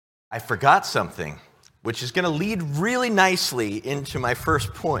I forgot something, which is going to lead really nicely into my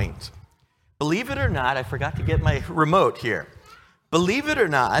first point. Believe it or not, I forgot to get my remote here. Believe it or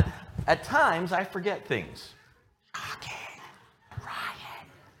not, at times I forget things. Shocking, Ryan.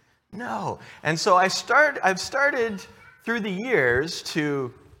 No. And so I've started through the years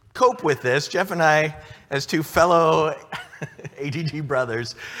to cope with this. Jeff and I, as two fellow ADD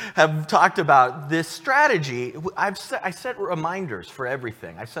brothers, have talked about this strategy. I set reminders for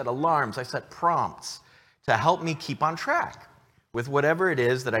everything. I set alarms. I set prompts to help me keep on track with whatever it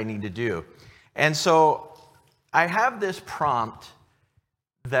is that I need to do. And so I have this prompt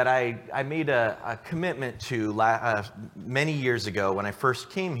that I made a commitment to many years ago when I first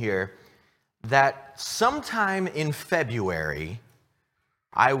came here, that sometime in February,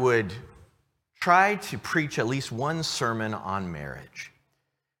 I would try to preach at least one sermon on marriage.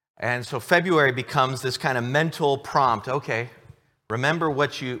 And so February becomes this kind of mental prompt. Okay, remember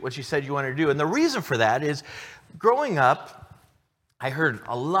what you said you wanted to do. And the reason for that is, growing up, I heard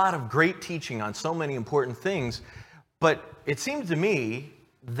a lot of great teaching on so many important things, but it seemed to me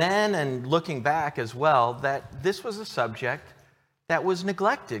then, and looking back as well, that this was a subject that was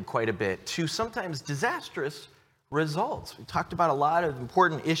neglected quite a bit to sometimes disastrous results. We talked about a lot of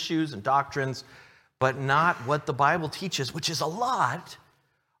important issues and doctrines, but not what the Bible teaches, which is a lot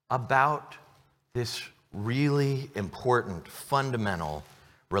about this really important, fundamental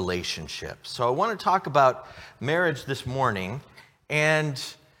relationship. So I want to talk about marriage this morning, and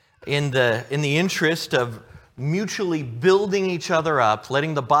in the interest of mutually building each other up,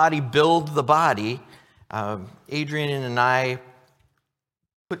 letting the body build the body, Adrian and I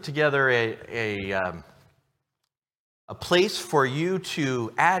put together a place for you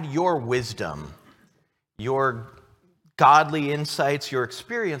to add your wisdom, your godly insights, your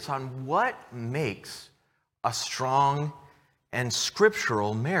experience on what makes a strong and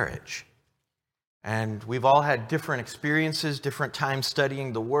scriptural marriage. And we've all had different experiences, different times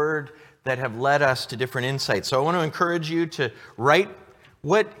studying the Word that have led us to different insights. So I want to encourage you to write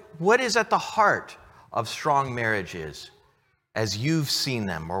what is at the heart of strong marriages as you've seen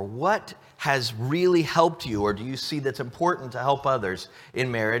them, or what has really helped you, or do you see that's important to help others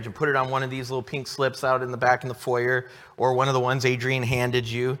in marriage, and put it on one of these little pink slips out in the back in the foyer, or one of the ones Adrian handed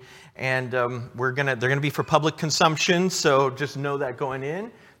you. And they're gonna be for public consumption, so just know that going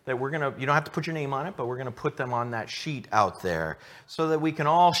in, that you don't have to put your name on it, but we're gonna put them on that sheet out there so that we can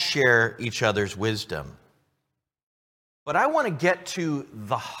all share each other's wisdom. But I want to get to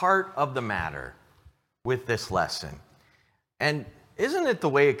the heart of the matter with this lesson. And isn't it the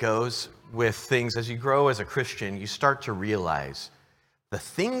way it goes with things? As you grow as a Christian, you start to realize the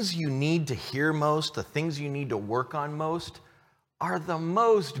things you need to hear most, the things you need to work on most, are the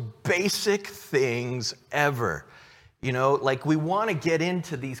most basic things ever. You know, like, we want to get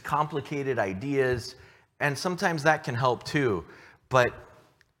into these complicated ideas, and sometimes that can help too, but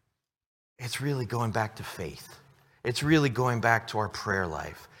it's really going back to faith. It's really going back to our prayer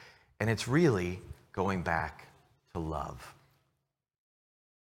life, and it's really going back to love.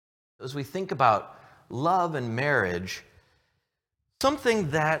 As we think about love and marriage,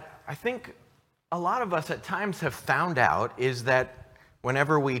 something that I think a lot of us at times have found out is that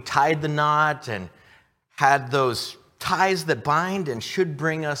whenever we tied the knot and had those ties that bind and should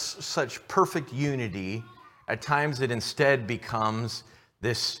bring us such perfect unity, at times it instead becomes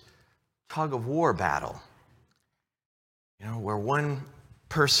this tug-of-war battle. You know, where one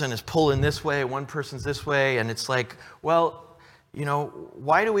person is pulling this way, one person's this way, and it's like, well, you know,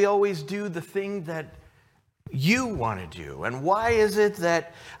 why do we always do the thing that you want to do? And why is it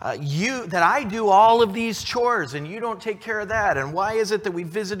that I do all of these chores and you don't take care of that? And why is it that we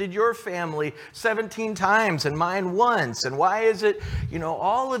visited your family 17 times and mine once? And why is it, you know,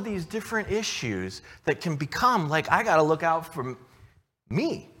 all of these different issues that can become like, I got to look out for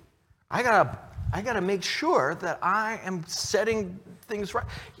me. I got to make sure that I am setting things right.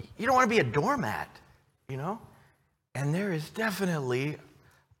 You don't want to be a doormat, you know? And there is definitely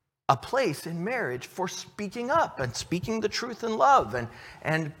a place in marriage for speaking up and speaking the truth in love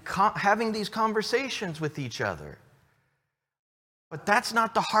and having these conversations with each other. But that's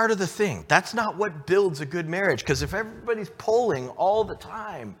not the heart of the thing. That's not what builds a good marriage. Because if everybody's pulling all the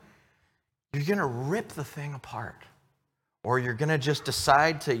time, you're going to rip the thing apart. Or you're going to just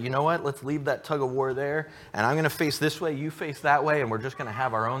decide to, you know what, let's leave that tug of war there, and I'm going to face this way, you face that way, and we're just going to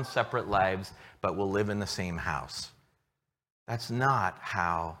have our own separate lives, but we'll live in the same house. That's not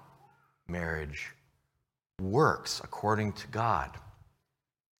how marriage works according to God.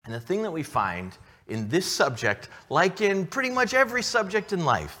 And the thing that we find in this subject, like in pretty much every subject in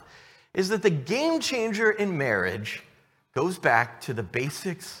life, is that the game changer in marriage goes back to the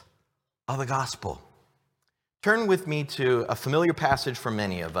basics of the gospel. Turn with me to a familiar passage for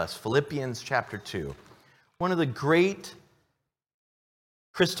many of us, Philippians chapter 2. One of the great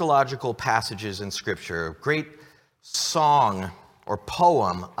Christological passages in Scripture, a great song or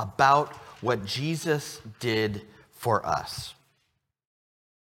poem about what Jesus did for us.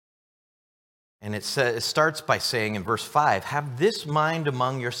 And it starts by saying in verse 5, "Have this mind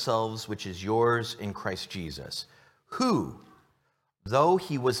among yourselves, which is yours in Christ Jesus, who, though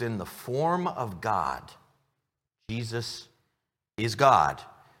he was in the form of God," Jesus is God,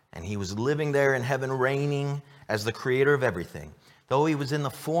 and he was living there in heaven, reigning as the creator of everything. "Though he was in the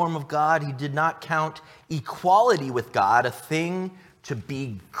form of God, he did not count equality with God a thing to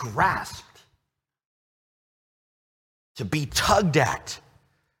be grasped, to be tugged at,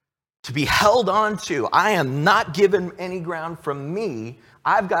 to be held onto. I am not given any ground from me.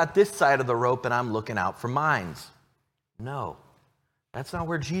 I've got this side of the rope and I'm looking out for mine." No, that's not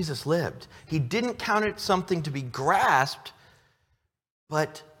where Jesus lived. He didn't count it something to be grasped,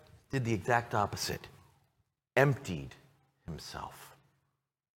 but did the exact opposite. Emptied himself.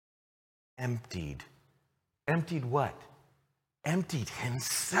 Emptied. Emptied what? Emptied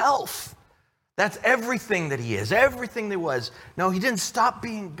himself. That's everything that he is, everything there was. No, he didn't stop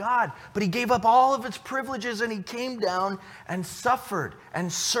being God, but he gave up all of his privileges and he came down and suffered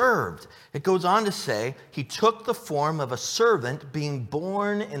and served. It goes on to say, he took the form of a servant, being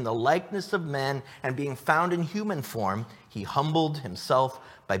born in the likeness of men and being found in human form. He humbled himself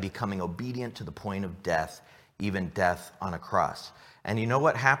by becoming obedient to the point of death, even death on a cross. And you know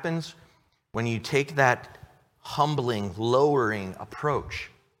what happens when you take that humbling, lowering approach?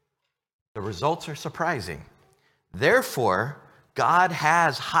 The results are surprising. Therefore, God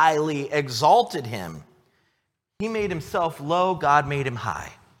has highly exalted him. He made himself low, God made him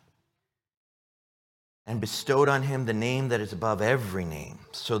high, and bestowed on him the name that is above every name,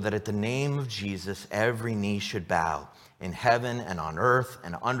 so that at the name of Jesus every knee should bow, in heaven and on earth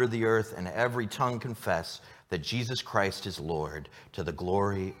and under the earth, and every tongue confess that Jesus Christ is Lord, to the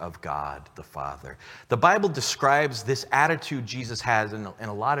glory of God the Father. The Bible describes this attitude Jesus has in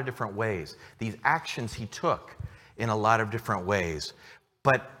a lot of different ways, these actions he took in a lot of different ways.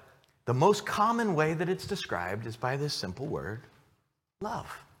 But the most common way that it's described is by this simple word, love.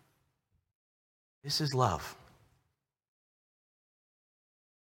 This is love.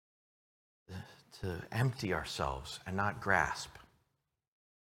 To empty ourselves and not grasp.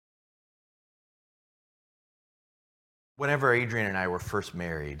 Whenever Adrian and I were first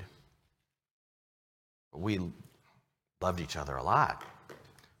married, we loved each other a lot.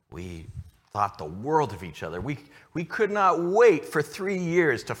 We thought the world of each other. We could not wait for 3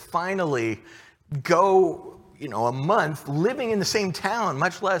 years to finally go, a month living in the same town,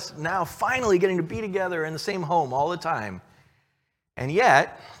 much less now finally getting to be together in the same home all the time. And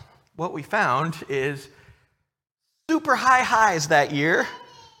yet, what we found is super high highs that year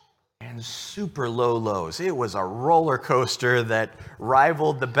and super low lows. It was a roller coaster that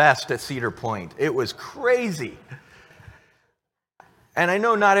rivaled the best at Cedar Point. It was crazy. And I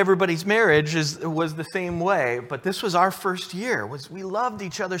know not everybody's marriage was the same way, but this was our first year. We loved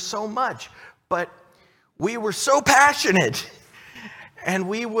each other so much, but we were so passionate, and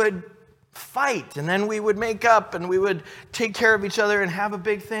we would fight, and then we would make up, and we would take care of each other and have a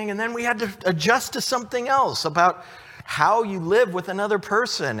big thing, and then we had to adjust to something else about how you live with another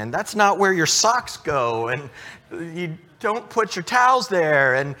person, and that's not where your socks go, and you don't put your towels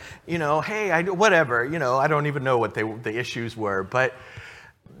there, and hey, whatever, I don't even know what the issues were, but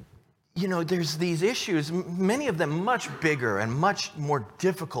there's these issues, many of them much bigger and much more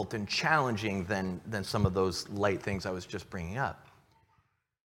difficult and challenging than some of those light things I was just bringing up.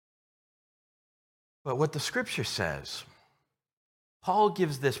 But what the scripture says, Paul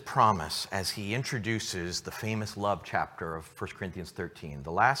gives this promise as he introduces the famous love chapter of 1 Corinthians 13.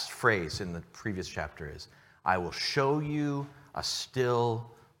 The last phrase in the previous chapter is, "I will show you a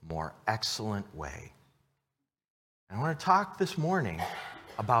still more excellent way." And I want to talk this morning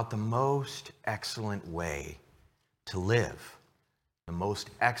about the most excellent way to live, the most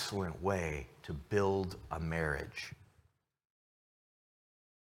excellent way to build a marriage.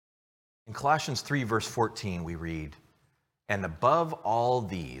 In Colossians 3, verse 14, we read, "And above all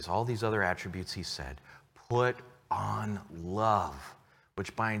these other attributes," he said, "put on love,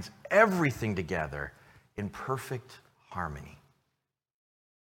 which binds everything together in perfect harmony."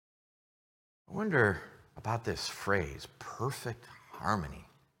 I wonder about this phrase, perfect harmony.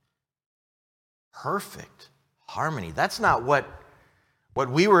 Perfect harmony. That's not what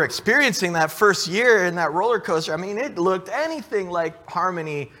we were experiencing that first year in that roller coaster. I mean, it looked anything like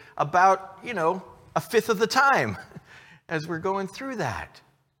harmony about, a fifth of the time as we're going through that.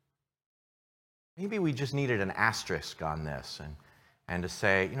 maybe we just needed an asterisk on this and to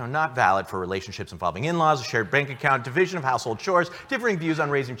say, not valid for relationships involving in-laws, a shared bank account, division of household chores, differing views on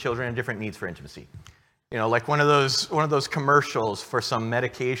raising children, and different needs for intimacy. Like one of those commercials for some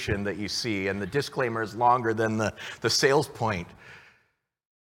medication that you see, and the disclaimer is longer than the sales point.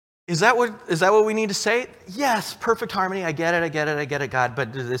 Is that what we need to say? Yes, perfect harmony. I get it, God,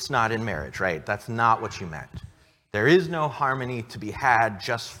 but it's not in marriage, right? That's not what you meant. There is no harmony to be had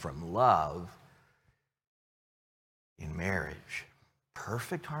just from love in marriage.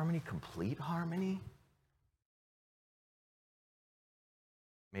 Perfect harmony, complete harmony?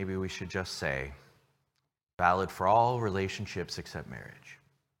 Maybe we should just say, valid for all relationships except marriage.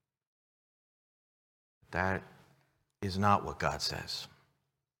 That is not what God says.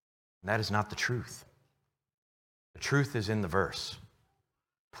 That is not the truth. The truth is in the verse.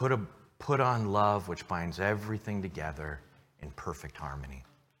 Put on love, which binds everything together in perfect harmony.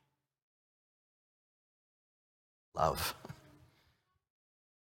 Love.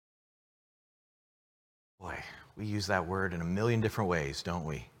 Boy, we use that word in a million different ways, don't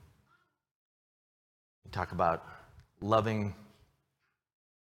we? We talk about loving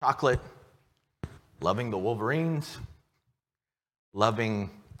chocolate, loving the Wolverines,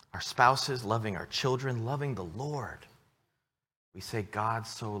 loving our spouses, loving our children, loving the Lord. We say, God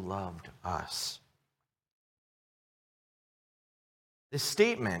so loved us. This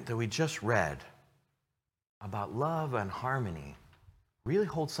statement that we just read about love and harmony really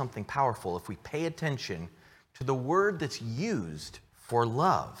holds something powerful if we pay attention to the word that's used for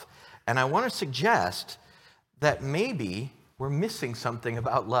love. And I want to suggest that maybe we're missing something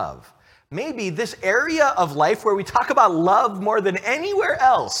about love. Maybe this area of life where we talk about love more than anywhere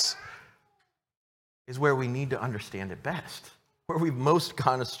else is where we need to understand it best, where we've most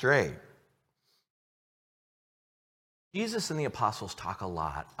gone astray. Jesus and the apostles talk a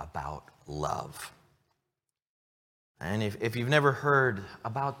lot about love. And if you've never heard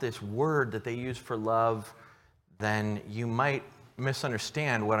about this word that they use for love, then you might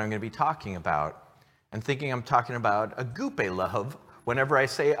misunderstand what I'm going to be talking about and thinking I'm talking about Goopy Love whenever I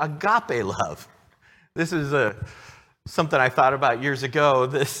say agape love. This is something I thought about years ago,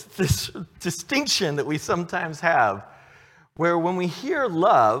 this distinction that we sometimes have, where when we hear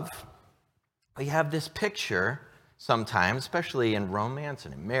love, we have this picture sometimes, especially in romance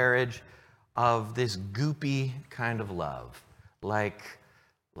and in marriage, of this goopy kind of love, like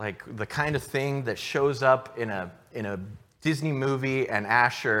the kind of thing that shows up in a Disney movie and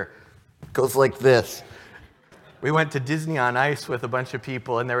Asher goes like this. We went to Disney on Ice with a bunch of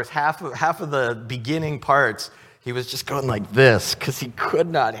people, and there was half of the beginning parts, he was just going like this because he could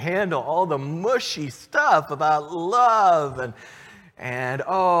not handle all the mushy stuff about love and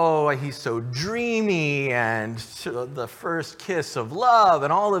oh, he's so dreamy, and the first kiss of love,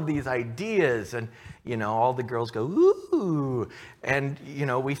 and all of these ideas, and all the girls go ooh, and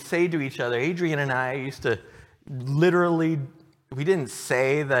we say to each other, Adrian and I used to literally, we didn't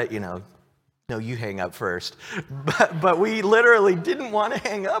say that no, you hang up first, but we literally didn't want to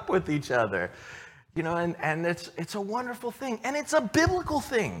hang up with each other, and it's a wonderful thing, and it's a biblical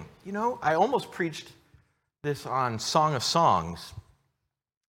thing. I almost preached this on Song of Songs,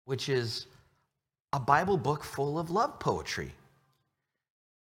 which is a Bible book full of love poetry.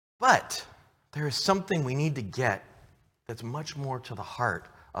 But there is something we need to get that's much more to the heart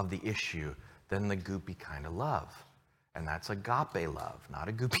of the issue than the goopy kind of love. And that's agape love, not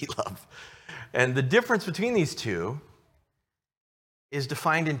a goopy love. And the difference between these two is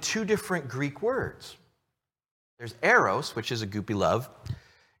defined in two different Greek words. There's eros, which is a goopy love.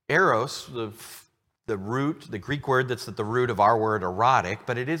 Eros, the root, the Greek word that's at the root of our word erotic,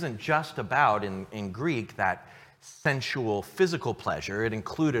 but it isn't just about, in Greek, that sensual, physical pleasure. It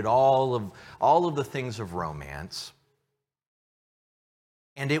included all of the things of romance.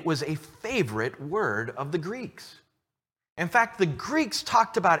 And it was a favorite word of the Greeks. In fact, the Greeks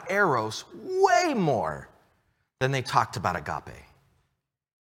talked about eros way more than they talked about agape.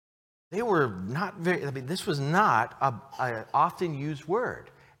 They were not this was not an often used word.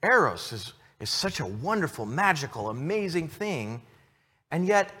 Eros is such a wonderful, magical, amazing thing. And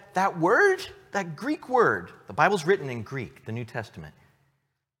yet that word, that Greek word, the Bible's written in Greek, the New Testament,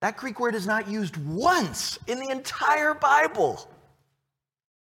 that Greek word is not used once in the entire Bible.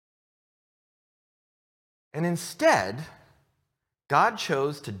 And instead, God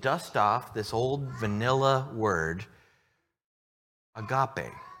chose to dust off this old vanilla word,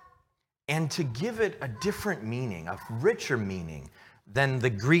 agape, and to give it a different meaning, a richer meaning than the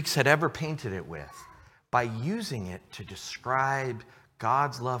Greeks had ever painted it with, by using it to describe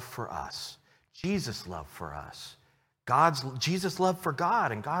God's love for us, Jesus' love for us, Jesus' love for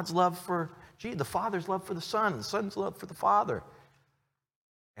God, and God's love for the Father's love for the Son, the Son's love for the Father,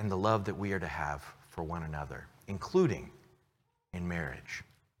 and the love that we are to have for one another, including in marriage.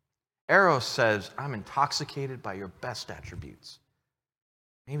 Eros says, I'm intoxicated by your best attributes.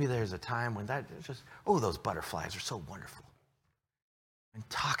 Maybe there's a time when that is just, those butterflies are so wonderful.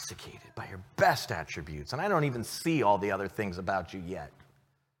 Intoxicated by your best attributes. And I don't even see all the other things about you yet.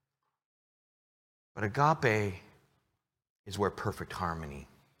 But agape is where perfect harmony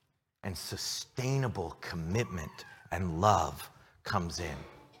and sustainable commitment and love comes in.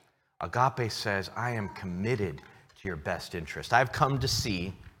 Agape says, I am committed to your best interest. I've come to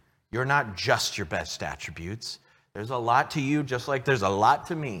see you're not just your best attributes. There's a lot to you, just like there's a lot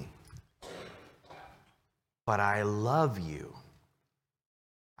to me. But I love you.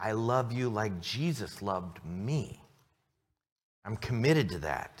 I love you like Jesus loved me. I'm committed to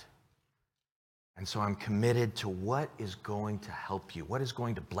that. And so I'm committed to what is going to help you, what is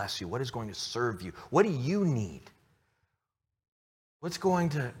going to bless you, what is going to serve you. What do you need? What's going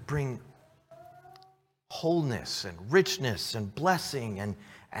to bring wholeness and richness and blessing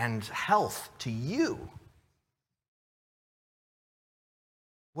and health to you?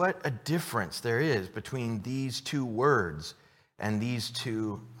 What a difference there is between these two words and these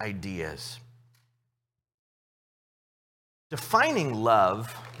two ideas. Defining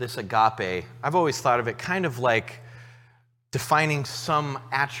love, this agape, I've always thought of it kind of like defining some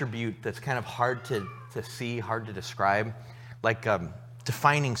attribute that's kind of hard to see, hard to describe, like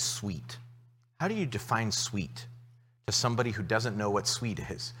defining sweet. How do you define sweet to somebody who doesn't know what sweet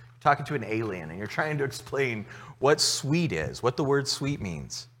is? You're talking to an alien and you're trying to explain what sweet is, what the word sweet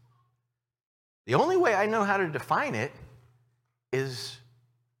means. The only way I know how to define it is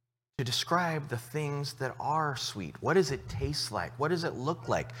to describe the things that are sweet. What does it taste like? What does it look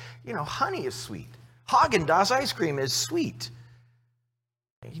like? Honey is sweet. Haagen-Dazs ice cream is sweet.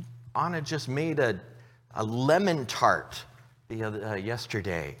 Anna just made a lemon tart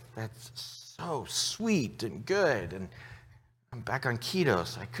yesterday. That's so sweet and good. And I'm back on keto,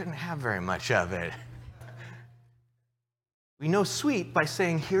 so I couldn't have very much of it. We know sweet by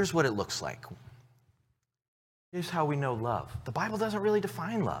saying, here's what it looks like. Here's how we know love. The Bible doesn't really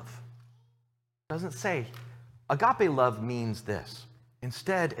define love. It doesn't say, agape love means this.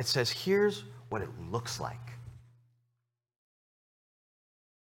 Instead, it says, here's what it looks like.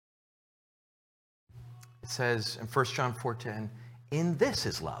 It says in 1 John 4:10, in this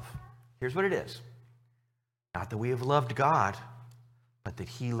is love. Here's what it is. Not that we have loved God, but that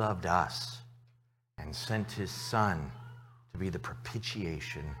he loved us and sent his Son to be the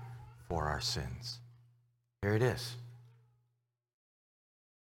propitiation for our sins. There it is.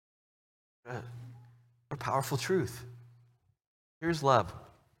 What a powerful truth. Here's love.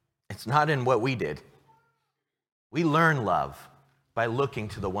 It's not in what we did. We learn love by looking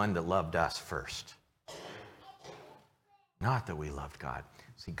to the one that loved us first. Not that we loved God.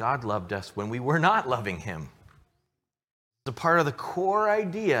 See, God loved us when we were not loving him. It's a part of the core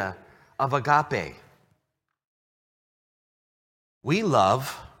idea of agape. We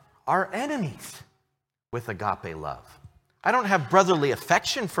love our enemies with agape love. I don't have brotherly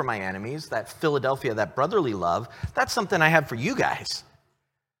affection for my enemies, that Philadelphia, that brotherly love. That's something I have for you guys.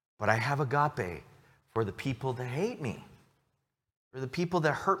 But I have agape for the people that hate me, for the people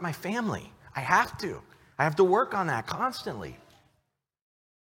that hurt my family. I have to work on that constantly.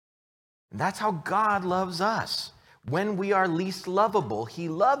 And that's how God loves us. When we are least lovable, he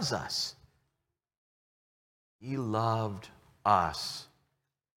loves us. He loved us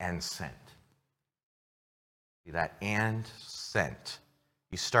and sent. See that? And sent.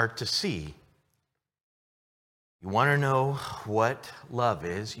 You start to see. You want to know what love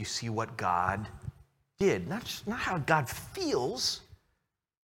is, you see what God did. Not how God feels.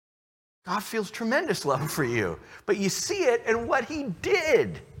 God feels tremendous love for you. But you see it in what he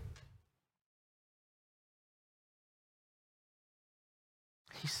did.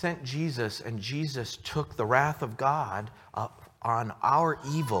 He sent Jesus, and Jesus took the wrath of God up on our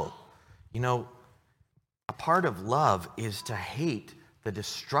evil. A part of love is to hate the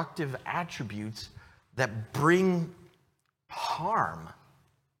destructive attributes that bring harm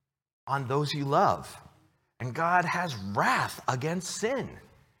on those you love. And God has wrath against sin.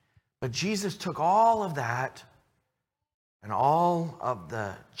 But Jesus took all of that and all of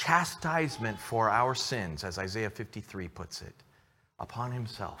the chastisement for our sins, as Isaiah 53 puts it, upon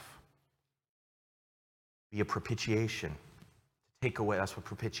himself. Be a propitiation. Take away, that's what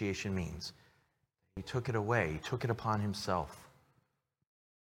propitiation means. He took it away. He took it upon himself.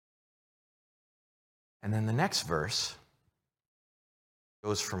 And then the next verse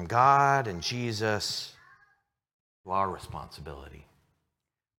goes from God and Jesus to our responsibility.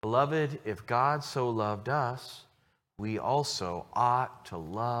 Beloved, if God so loved us, we also ought to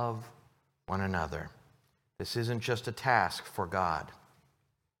love one another. This isn't just a task for God.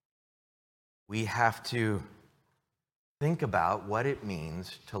 We have to think about what it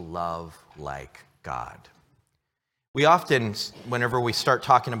means to love like God. We often, whenever we start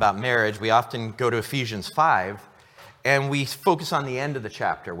talking about marriage, we often go to Ephesians 5, and we focus on the end of the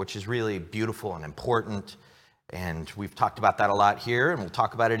chapter, which is really beautiful and important. And we've talked about that a lot here, and we'll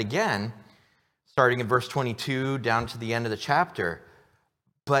talk about it again, starting in verse 22 down to the end of the chapter.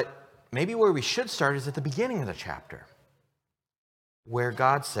 But maybe where we should start is at the beginning of the chapter, where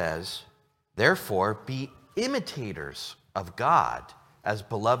God says, therefore, be imitators of God as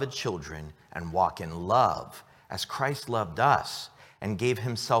beloved children and walk in love, as Christ loved us and gave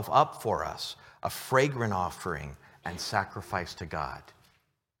himself up for us, a fragrant offering and sacrifice to God.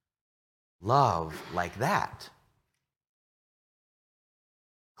 Love like that.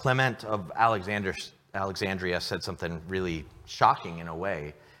 Clement of Alexandria said something really shocking in a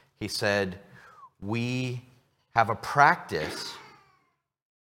way. He said, we have a practice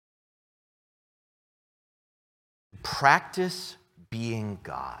being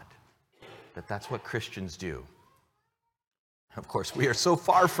God. That's what Christians do. Of course, we are so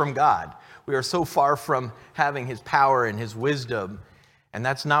far from God. We are so far from having his power and his wisdom. And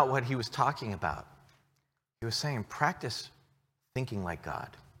that's not what he was talking about. He was saying, practice thinking like God.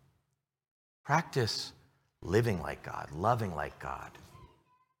 Practice living like God, loving like God,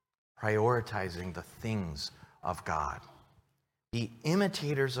 prioritizing the things of God. Be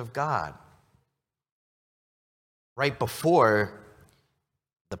imitators of God. Right before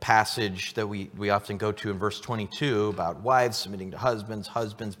the passage that we often go to in verse 22 about wives submitting to husbands,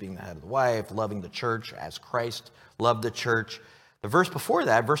 husbands being the head of the wife, loving the church as Christ loved the church. The verse before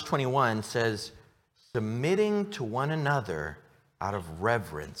that, verse 21, says, submitting to one another out of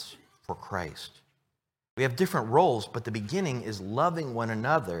reverence for Christ. We have different roles, but the beginning is loving one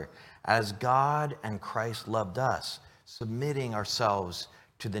another as God and Christ loved us, submitting ourselves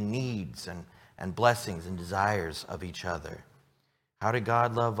to the needs and blessings and desires of each other. How did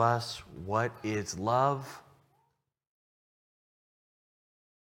God love us? What is love?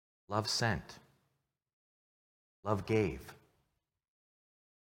 Love sent. Love gave.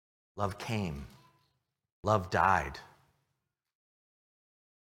 Love came. Love died.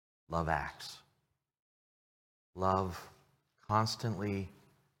 Love acts. Love constantly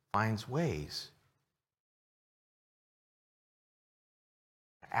finds ways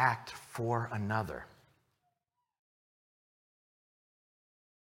to act for another.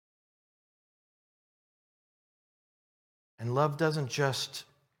 And love doesn't just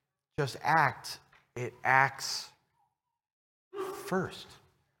act, it acts first.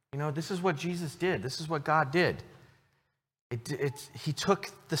 You know, this is what Jesus did. This is what God did. He took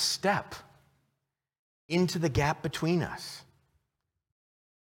the step into the gap between us.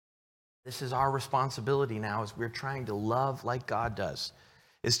 This is our responsibility now as we're trying to love like God does,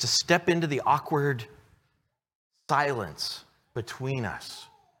 is to step into the awkward silence between us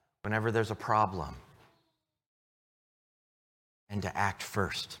whenever there's a problem and to act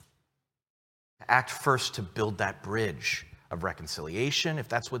first. To act first to build that bridge of reconciliation, if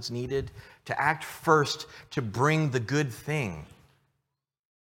that's what's needed. To act first to bring the good thing.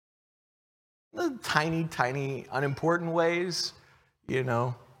 The tiny, tiny, unimportant ways, you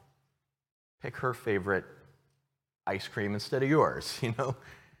know. Pick her favorite ice cream instead of yours, you know.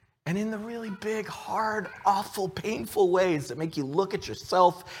 And in the really big, hard, awful, painful ways that make you look at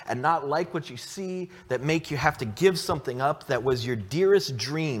yourself and not like what you see, that make you have to give something up that was your dearest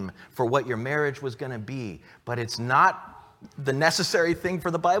dream for what your marriage was going to be. But it's not the necessary thing for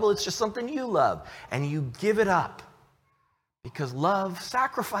the Bible. It's just something you love. And you give it up because love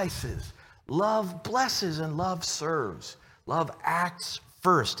sacrifices. Love blesses and love serves. Love acts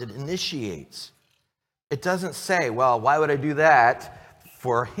first. It initiates. It doesn't say, well, why would I do that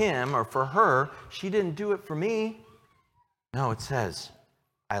for him or for her? She didn't do it for me. No, it says,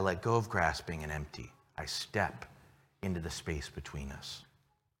 I let go of grasping and empty. I step into the space between us.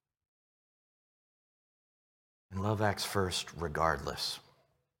 And love acts first regardless.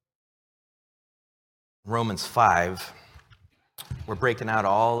 Romans 5, we're breaking out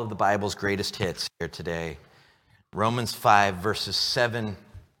all of the Bible's greatest hits here today. Romans 5, verses 7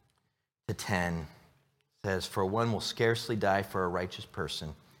 to 10 says, for one will scarcely die for a righteous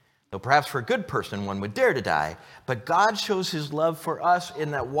person, though perhaps for a good person one would dare to die. But God shows his love for us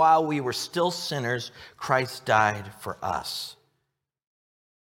in that while we were still sinners, Christ died for us.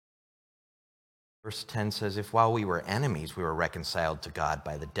 Verse 10 says, if while we were enemies, we were reconciled to God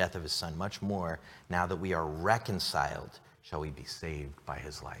by the death of his son, much more now that we are reconciled, shall we be saved by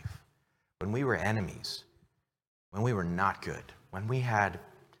his life. When we were enemies, when we were not good, when we had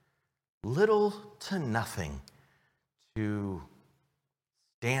little to nothing to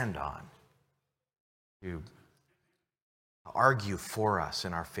stand on, to argue for us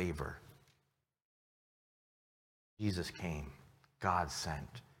in our favor, Jesus came, God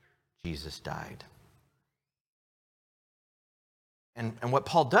sent, Jesus died. And what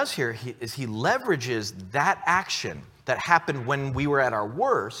Paul does here is he leverages that action that happened when we were at our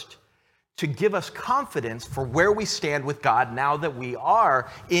worst to give us confidence for where we stand with God now that we are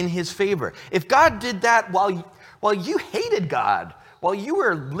in his favor. If God did that while you hated God, while you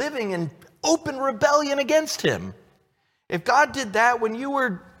were living in open rebellion against him, if God did that when you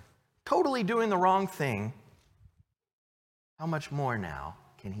were totally doing the wrong thing, how much more now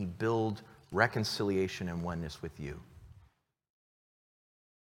can he build reconciliation and oneness with you?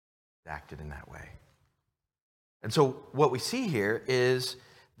 He's acted in that way. And so what we see here is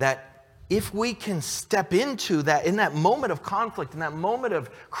that if we can step into that, in that moment of conflict, in that moment of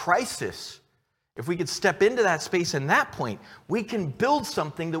crisis, if we could step into that space in that point, we can build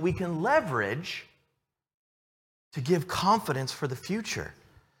something that we can leverage to give confidence for the future.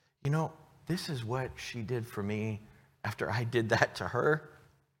 You know, this is what she did for me after I did that to her.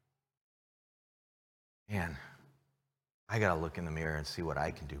 Man, I got to look in the mirror and see what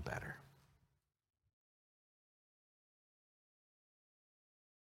I can do better.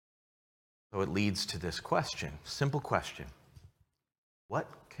 So it leads to this question, simple question. What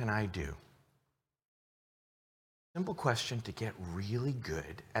can I do? Simple question to get really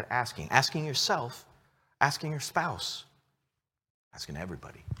good at asking. Asking yourself, asking your spouse, asking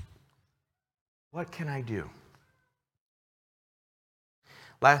everybody. What can I do?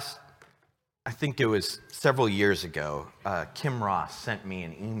 I think it was several years ago, Kim Ross sent me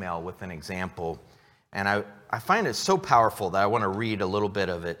an email with an example, and I find it so powerful that I want to read a little bit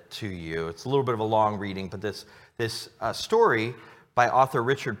of it to you. It's a little bit of a long reading, but this story by author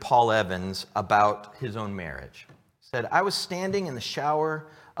Richard Paul Evans about his own marriage. Said, I was standing in the shower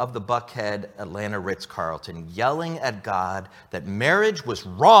of the Buckhead Atlanta Ritz-Carlton yelling at God that marriage was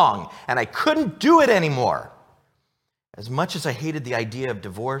wrong and I couldn't do it anymore. As much as I hated the idea of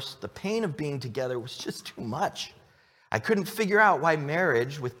divorce, the pain of being together was just too much. I couldn't figure out why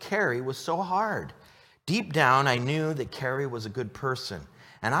marriage with Carrie was so hard. Deep down, I knew that Carrie was a good person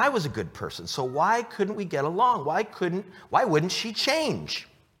and I was a good person. So why couldn't we get along? Why wouldn't she change?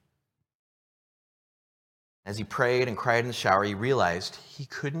 As he prayed and cried in the shower, he realized he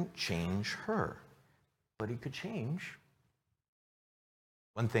couldn't change her, but he could change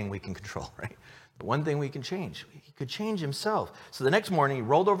one thing we can control, right? The one thing we can change. He could change himself. So the next morning, he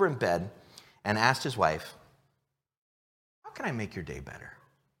rolled over in bed and asked his wife, how can I make your day better?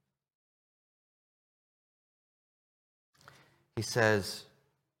 He says,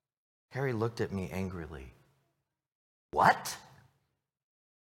 Carrie looked at me angrily. What?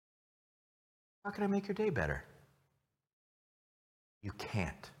 How can I make your day better? You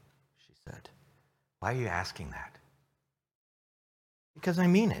can't, she said. Why are you asking that? Because I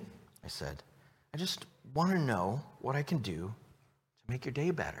mean it, I said. I just want to know what I can do to make your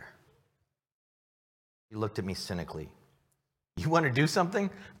day better. He looked at me cynically. You want to do something?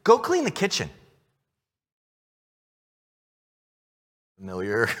 Go clean the kitchen.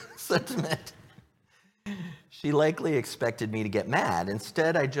 Familiar sentiment. She likely expected me to get mad.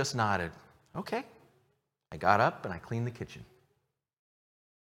 Instead, I just nodded. Okay. I got up and I cleaned the kitchen.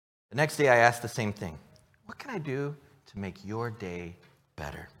 The next day I asked the same thing. What can I do to make your day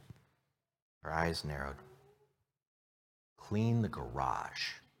better? Her eyes narrowed. Clean the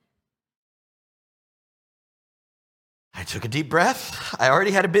garage. I took a deep breath. I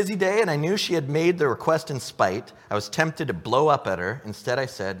already had a busy day and I knew she had made the request in spite. I was tempted to blow up at her. Instead I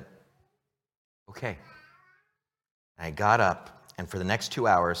said, okay. I got up and for the next 2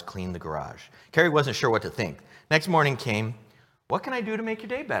 hours, cleaned the garage. Carrie wasn't sure what to think. Next morning came, what can I do to make your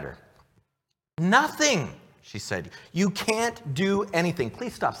day better? Nothing, she said. You can't do anything.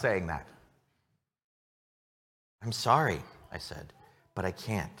 Please stop saying that. I'm sorry, I said, but I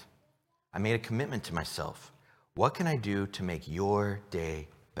can't. I made a commitment to myself. What can I do to make your day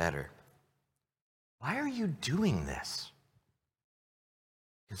better? Why are you doing this?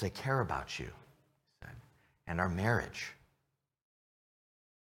 Because I care about you, I said, and our marriage.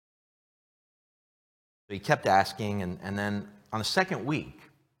 So he kept asking, and then on the second week,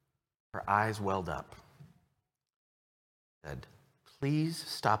 her eyes welled up. She said, please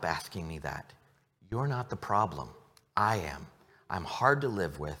stop asking me that. You're not the problem. I am. I'm hard to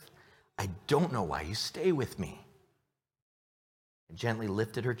live with. I don't know why you stay with me. I gently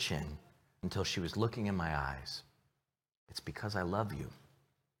lifted her chin until she was looking in my eyes. It's because I love you.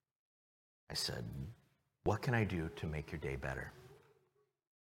 I said, what can I do to make your day better?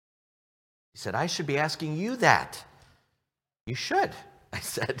 He said, I should be asking you that. You should, I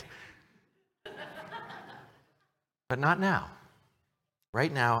said. But not now.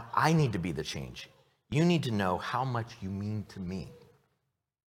 Right now, I need to be the change. You need to know how much you mean to me.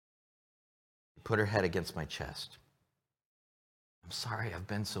 She put her head against my chest. I'm sorry I've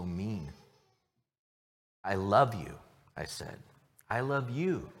been so mean. I love you, I said. I love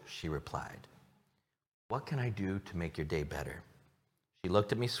you, she replied. What can I do to make your day better? She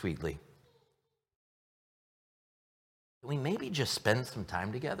looked at me sweetly. Can we maybe just spend some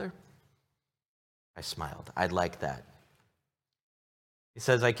time together? I smiled. I'd like that. He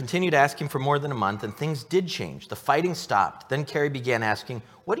says, I continued asking for more than a month, and things did change. The fighting stopped. Then Carrie began asking,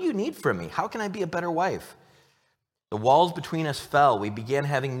 what do you need from me? How can I be a better wife? The walls between us fell. We began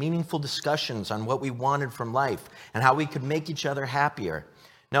having meaningful discussions on what we wanted from life and how we could make each other happier.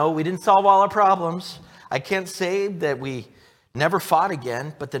 No, we didn't solve all our problems. I can't say that we never fought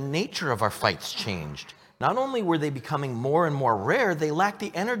again, but the nature of our fights changed. Not only were they becoming more and more rare, they lacked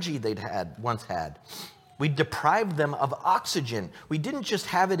the energy they'd once had. We deprived them of oxygen. We didn't just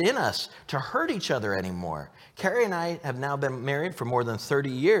have it in us to hurt each other anymore. Carrie and I have now been married for more than 30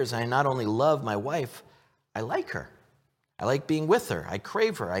 years, and I not only love my wife, I like her. I like being with her. I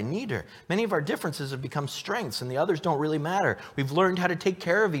crave her. I need her. Many of our differences have become strengths, and the others don't really matter. We've learned how to take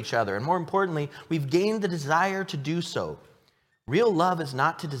care of each other, and more importantly, we've gained the desire to do so. Real love is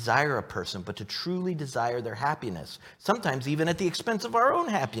not to desire a person, but to truly desire their happiness, sometimes even at the expense of our own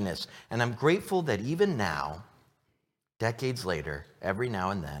happiness. And I'm grateful that even now, decades later, every now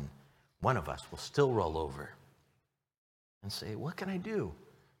and then, one of us will still roll over and say, what can I do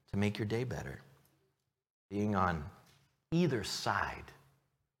to make your day better? Being on either side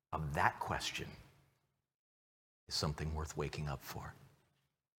of that question is something worth waking up for.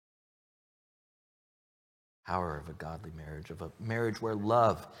 Power of a godly marriage, of a marriage where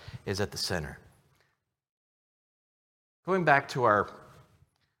love is at the center. Going back to our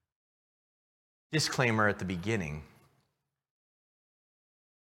disclaimer at the beginning,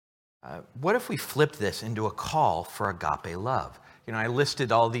 what if we flipped this into a call for agape love? I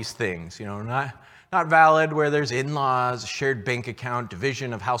listed all these things, not valid where there's in-laws, shared bank account,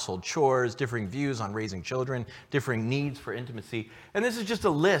 division of household chores, differing views on raising children, differing needs for intimacy. And this is just a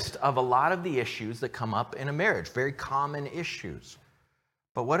list of a lot of the issues that come up in a marriage, very common issues.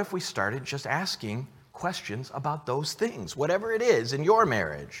 But what if we started just asking questions about those things, whatever it is in your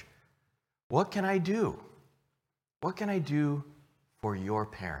marriage? What can I do? What can I do for your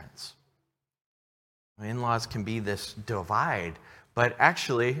parents? In-laws can be this divide, but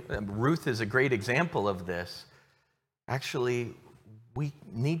actually, Ruth is a great example of this. Actually, we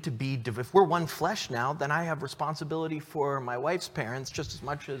need to be, if we're one flesh now, then I have responsibility for my wife's parents just as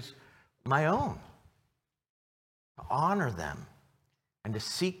much as my own. To honor them and to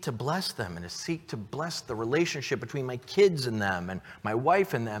seek to bless them and to seek to bless the relationship between my kids and them and my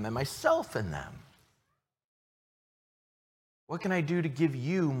wife and them and myself and them. What can I do to give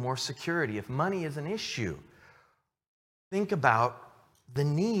you more security if money is an issue? Think about the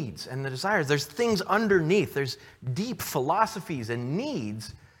needs and the desires. There's things underneath. There's deep philosophies and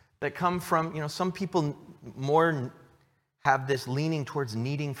needs that come from, some people more have this leaning towards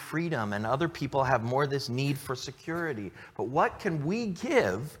needing freedom, and other people have more this need for security. But what can we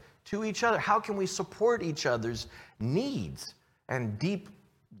give to each other? How can we support each other's needs and deep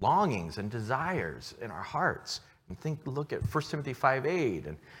longings and desires in our hearts? And look at 1 Timothy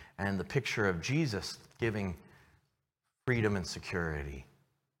 5:8 and the picture of Jesus giving freedom and security.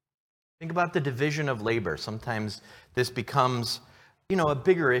 Think about the division of labor. Sometimes this becomes, a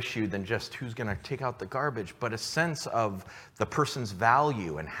bigger issue than just who's going to take out the garbage, but a sense of the person's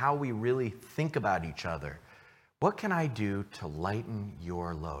value and how we really think about each other. What can I do to lighten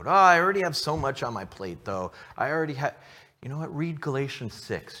your load? Oh, I already have so much on my plate, though. I already have, read Galatians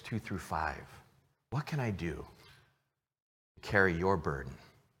 6:2-5. What can I do to carry your burden?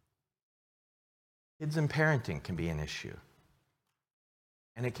 Kids and parenting can be an issue.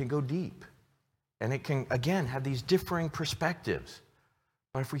 And it can go deep. And it can, again, have these differing perspectives.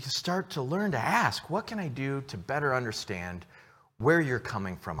 But if we can start to learn to ask, what can I do to better understand where you're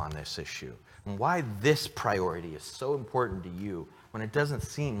coming from on this issue? And why this priority is so important to you when it doesn't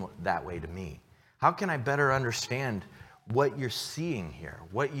seem that way to me? How can I better understand what you're seeing here?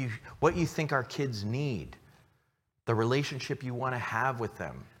 What you think our kids need? The relationship you want to have with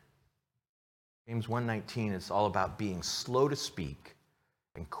them? James 1:19 is all about being slow to speak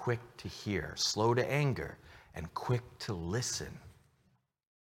and quick to hear, slow to anger and quick to listen.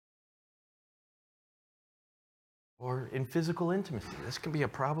 or in physical intimacy. This can be a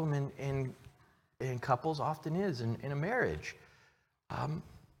problem in couples, often is in a marriage.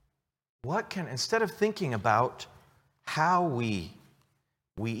 Instead of thinking about how we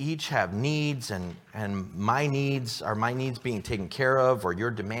each have needs and my needs being taken care of, or you're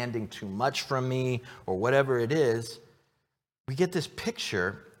demanding too much from me, or whatever it is, we get this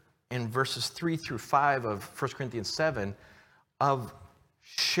picture in verses 3 through 5 of 1 Corinthians 7 of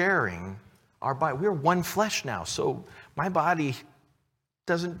sharing our body. We're one flesh now, so my body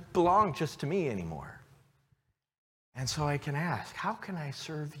doesn't belong just to me anymore. And so I can ask, how can I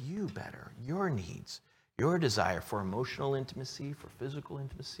serve you better? Your needs, your desire for emotional intimacy, for physical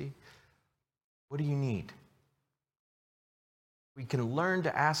intimacy. What do you need? We can learn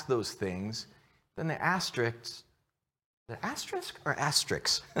to ask those things. Then the asterisk or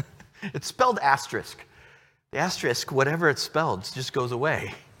asterisks? It's spelled asterisk. The asterisk, whatever it's spelled, just goes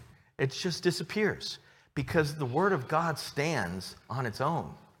away. It just disappears because the Word of God stands on its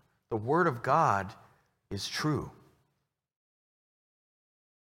own. The Word of God is true.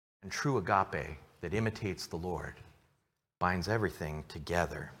 And true agape that imitates the Lord binds everything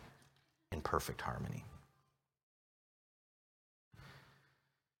together in perfect harmony.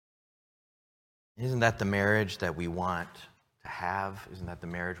 Isn't that the marriage that we want to have? Isn't that the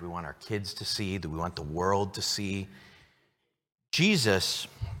marriage we want our kids to see, that we want the world to see? Jesus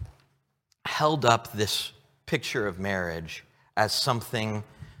held up this picture of marriage as something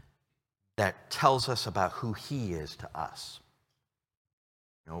that tells us about who he is to us.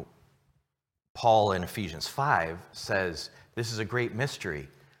 You know, Paul in Ephesians 5 says this is a great mystery,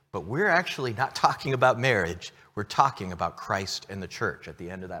 but we're actually not talking about marriage. We're talking about Christ and the church at the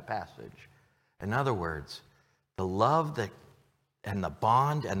end of that passage. In other words, the love and the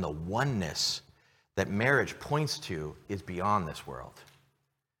bond and the oneness that marriage points to is beyond this world.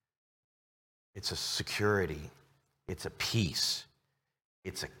 It's a security. It's a peace.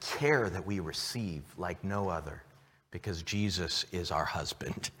 It's a care that we receive like no other because Jesus is our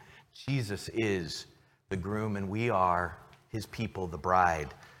husband. Jesus is the groom and we are his people, the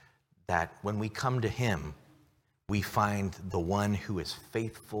bride, that when we come to him, we find the one who is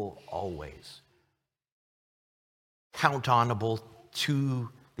faithful always, count onable to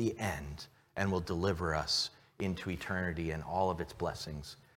the end, and will deliver us into eternity and all of its blessings